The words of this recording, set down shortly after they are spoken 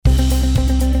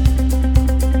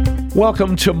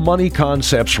Welcome to Money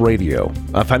Concepts Radio,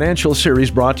 a financial series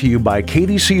brought to you by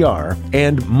KDCR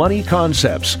and Money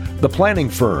Concepts, the planning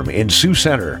firm in Sioux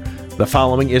Center. The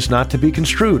following is not to be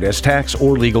construed as tax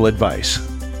or legal advice.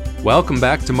 Welcome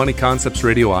back to Money Concepts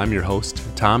Radio. I'm your host,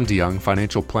 Tom DeYoung,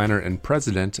 financial planner and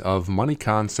president of Money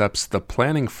Concepts, the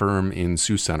planning firm in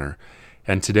Sioux Center.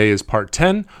 And today is part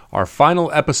 10, our final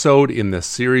episode in this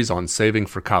series on saving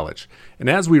for college. And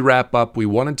as we wrap up, we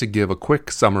wanted to give a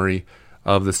quick summary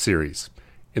of the series.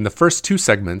 In the first two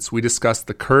segments, we discussed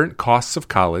the current costs of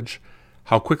college,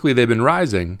 how quickly they've been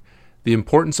rising, the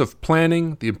importance of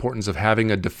planning, the importance of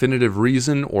having a definitive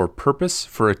reason or purpose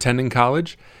for attending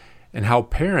college, and how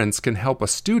parents can help a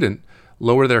student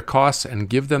lower their costs and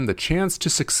give them the chance to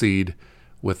succeed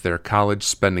with their college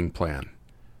spending plan.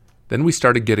 Then we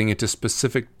started getting into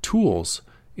specific tools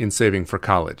in saving for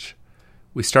college.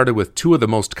 We started with two of the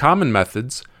most common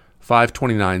methods,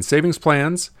 529 savings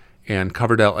plans and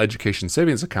Coverdell Education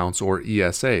Savings Accounts, or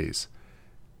ESAs.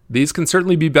 These can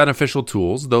certainly be beneficial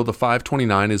tools, though the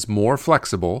 529 is more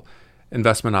flexible,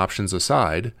 investment options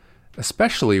aside,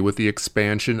 especially with the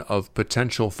expansion of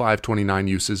potential 529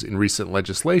 uses in recent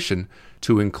legislation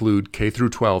to include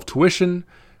K-12 tuition,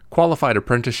 qualified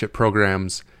apprenticeship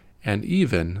programs, and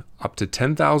even up to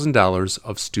 $10,000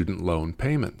 of student loan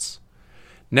payments.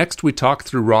 Next, we talked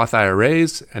through Roth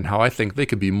IRAs and how I think they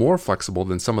could be more flexible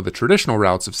than some of the traditional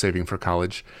routes of saving for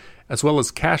college, as well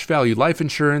as cash value life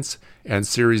insurance and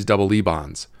Series EE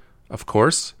bonds. Of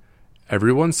course,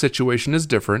 everyone's situation is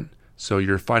different, so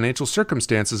your financial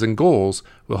circumstances and goals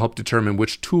will help determine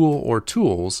which tool or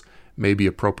tools may be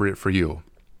appropriate for you.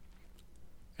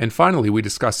 And finally, we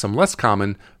discussed some less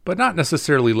common, but not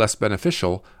necessarily less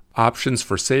beneficial, options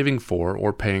for saving for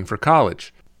or paying for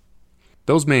college.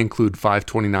 Those may include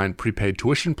 529 prepaid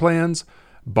tuition plans,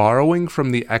 borrowing from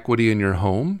the equity in your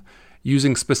home,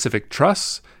 using specific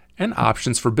trusts, and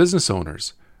options for business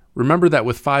owners. Remember that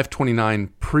with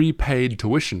 529 prepaid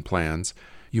tuition plans,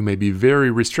 you may be very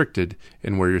restricted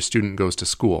in where your student goes to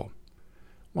school.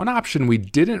 One option we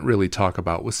didn't really talk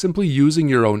about was simply using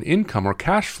your own income or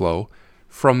cash flow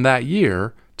from that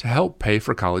year to help pay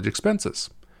for college expenses.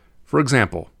 For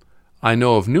example, I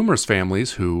know of numerous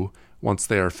families who, once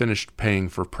they are finished paying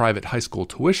for private high school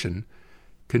tuition,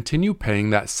 continue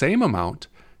paying that same amount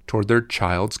toward their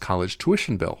child's college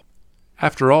tuition bill.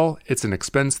 After all, it's an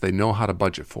expense they know how to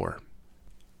budget for.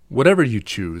 Whatever you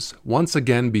choose, once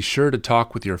again be sure to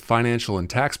talk with your financial and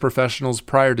tax professionals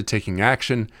prior to taking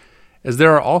action, as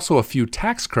there are also a few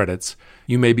tax credits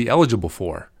you may be eligible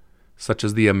for, such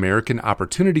as the American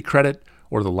Opportunity Credit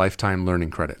or the Lifetime Learning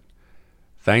Credit.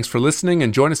 Thanks for listening,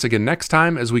 and join us again next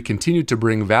time as we continue to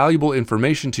bring valuable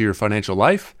information to your financial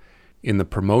life in the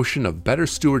promotion of better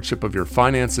stewardship of your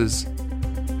finances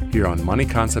here on Money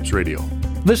Concepts Radio.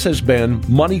 This has been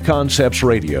Money Concepts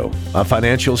Radio, a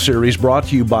financial series brought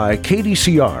to you by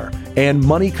KDCR and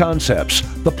Money Concepts,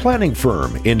 the planning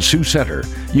firm in Sioux Center.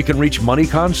 You can reach Money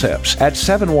Concepts at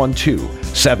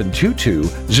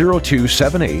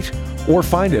 712-722-0278 or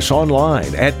find us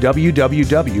online at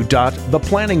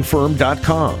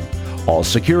www.theplanningfirm.com. All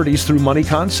securities through Money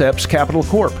Concepts Capital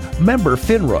Corp., member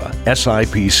FINRA,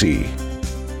 SIPC.